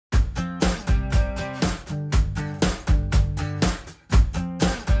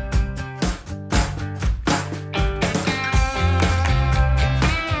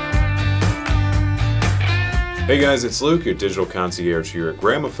Hey guys, it's Luke, your digital concierge here at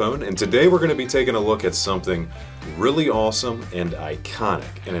Gramophone, and today we're going to be taking a look at something really awesome and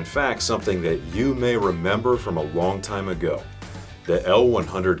iconic, and in fact something that you may remember from a long time ago, the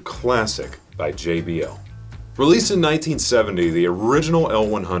L100 Classic by JBL. Released in 1970, the original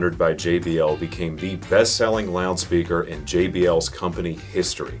L100 by JBL became the best-selling loudspeaker in JBL's company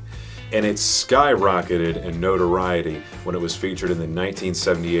history, and it skyrocketed in notoriety when it was featured in the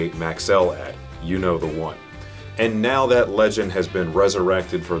 1978 Maxell ad, You Know the One. And now that legend has been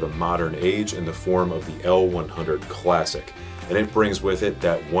resurrected for the modern age in the form of the L100 Classic. And it brings with it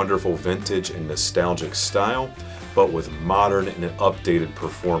that wonderful vintage and nostalgic style, but with modern and updated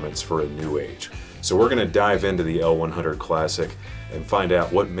performance for a new age. So we're going to dive into the L100 Classic and find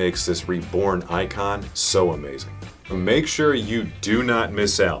out what makes this reborn icon so amazing. Make sure you do not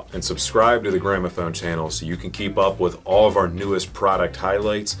miss out and subscribe to the Gramophone channel so you can keep up with all of our newest product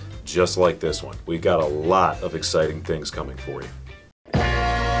highlights just like this one. We got a lot of exciting things coming for you.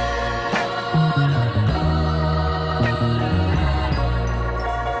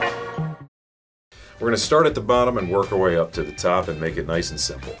 We're going to start at the bottom and work our way up to the top and make it nice and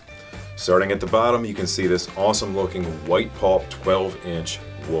simple. Starting at the bottom, you can see this awesome looking white pulp 12-inch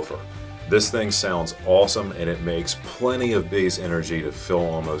woofer. This thing sounds awesome and it makes plenty of bass energy to fill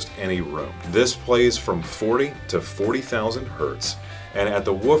almost any room. This plays from 40 to 40,000 hertz, and at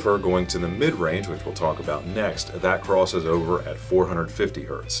the woofer going to the mid-range, which we'll talk about next, that crosses over at 450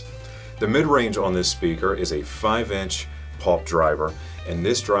 hertz. The mid-range on this speaker is a 5-inch pulp driver, and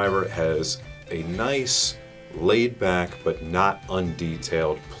this driver has a nice laid-back but not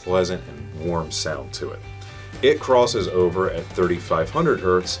undetailed, pleasant and warm sound to it. It crosses over at 3500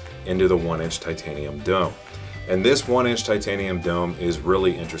 hertz into the 1-inch titanium dome. And this 1-inch titanium dome is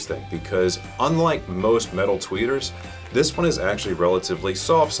really interesting because unlike most metal tweeters, this one is actually relatively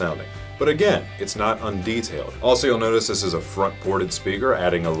soft sounding. But again, it's not undetailed. Also, you'll notice this is a front ported speaker,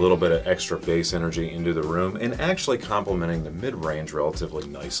 adding a little bit of extra bass energy into the room and actually complementing the mid-range relatively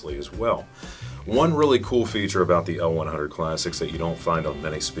nicely as well. One really cool feature about the L100 Classics that you don't find on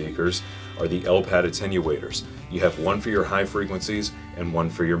many speakers are the L-pad attenuators. You have one for your high frequencies and one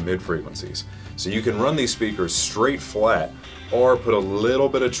for your mid frequencies. So you can run these speakers straight flat or put a little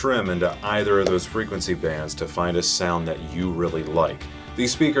bit of trim into either of those frequency bands to find a sound that you really like.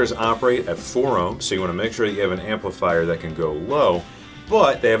 These speakers operate at 4 ohms, so you want to make sure that you have an amplifier that can go low,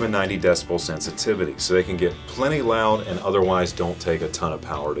 but they have a 90 decibel sensitivity, so they can get plenty loud and otherwise don't take a ton of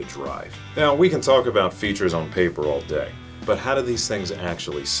power to drive. Now, we can talk about features on paper all day, but how do these things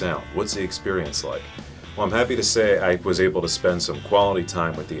actually sound? What's the experience like? Well, I'm happy to say I was able to spend some quality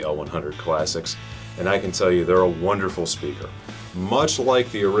time with the L100 Classics, and I can tell you they're a wonderful speaker. Much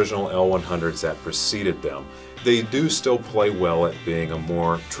like the original L100s that preceded them, they do still play well at being a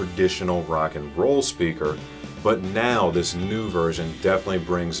more traditional rock and roll speaker, but now this new version definitely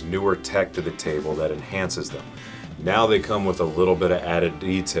brings newer tech to the table that enhances them. Now they come with a little bit of added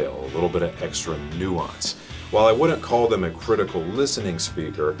detail, a little bit of extra nuance. While I wouldn't call them a critical listening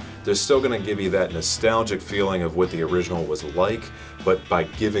speaker, they're still going to give you that nostalgic feeling of what the original was like, but by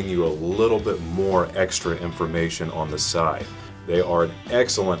giving you a little bit more extra information on the side. They are an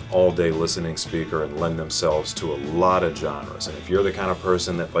excellent all-day listening speaker and lend themselves to a lot of genres. And if you're the kind of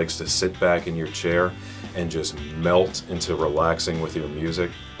person that likes to sit back in your chair and just melt into relaxing with your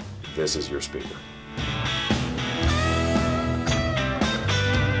music, this is your speaker.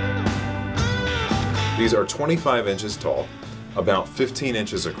 These are 25 inches tall, about 15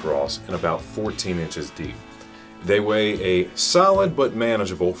 inches across, and about 14 inches deep. They weigh a solid but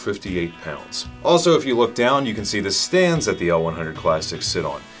manageable 58 pounds. Also, if you look down, you can see the stands that the L100 Classics sit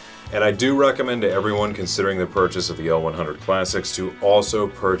on. And I do recommend to everyone considering the purchase of the L100 Classics to also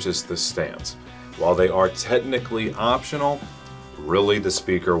purchase the stands. While they are technically optional, really the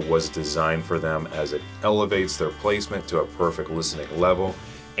speaker was designed for them as it elevates their placement to a perfect listening level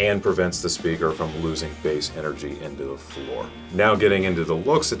and prevents the speaker from losing bass energy into the floor. Now getting into the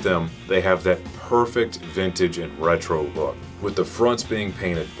looks at them, they have that perfect vintage and retro look, with the fronts being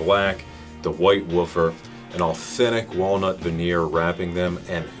painted black, the white woofer, an authentic walnut veneer wrapping them,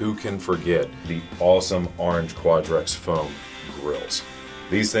 and who can forget the awesome orange Quadrex foam grills.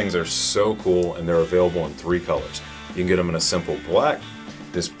 These things are so cool and they're available in 3 colors. You can get them in a simple black,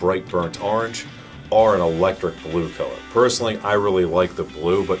 this bright burnt orange, or an electric blue color. Personally, I really like the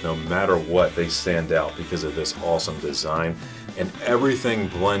blue, but no matter what, they stand out because of this awesome design, and everything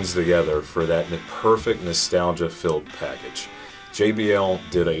blends together for that perfect nostalgia-filled package. JBL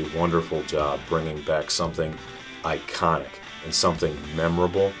did a wonderful job bringing back something iconic and something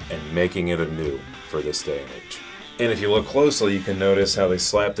memorable and making it anew for this day and age. And if you look closely, you can notice how they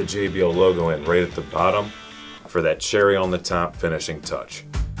slapped the JBL logo in right at the bottom. for that cherry on the top finishing touch.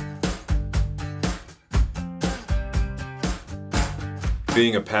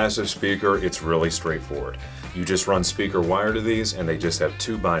 Being a passive speaker, it's really straightforward. You just run speaker wire to these and they just have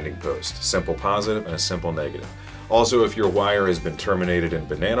two binding posts, simple positive and a simple negative. Also, if your wire has been terminated in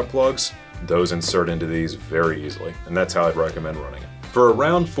banana plugs, those insert into these very easily, and that's how I'd recommend running it. For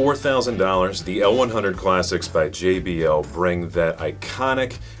around $4,000, the L100 Classics by JBL bring that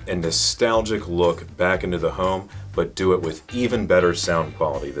iconic and nostalgic look back into the home, but do it with even better sound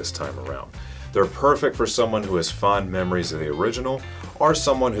quality this time around. They're perfect for someone who has fond memories of the original, or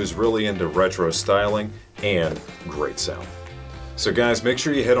someone who's really into retro styling and great sound. So guys, make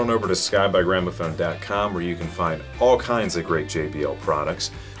sure you head on over to skybygramophone.com where you can find all kinds of great JBL products,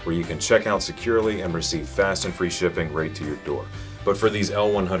 where you can check out securely and receive fast and free shipping right to your door. But for these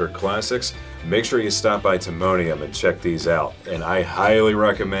L100 Classics, make sure you stop by Timonium and check these out, and I highly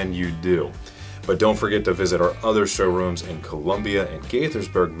recommend you do. But don't forget to visit our other showrooms in Columbia and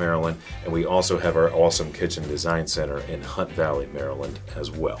Gaithersburg, Maryland, and we also have our awesome kitchen design center in Hunt Valley, Maryland as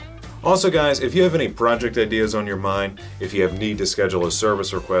well. Also guys, if you have any project ideas on your mind, if you have need to schedule a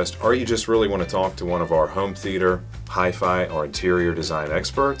service request, or you just really want to talk to one of our home theater, hi-fi, or interior design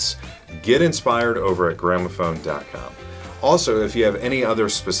experts, get inspired over at gramophone.com. Also, if you have any other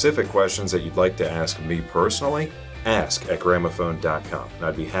specific questions that you'd like to ask me personally, ask at gramophone.com, and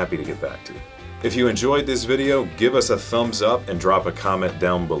I'd be happy to get back to you. If you enjoyed this video, give us a thumbs up and drop a comment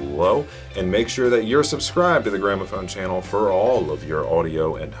down below, and make sure that you're subscribed to the Gramophone channel for all of your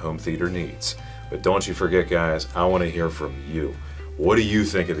audio and home theater needs. But don't you forget guys, I want to hear from you. What do you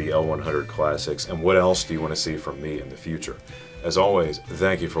think of the L100 Classics, and what else do you want to see from me in the future? As always,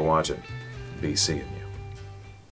 thank you for watching. Be seeing you.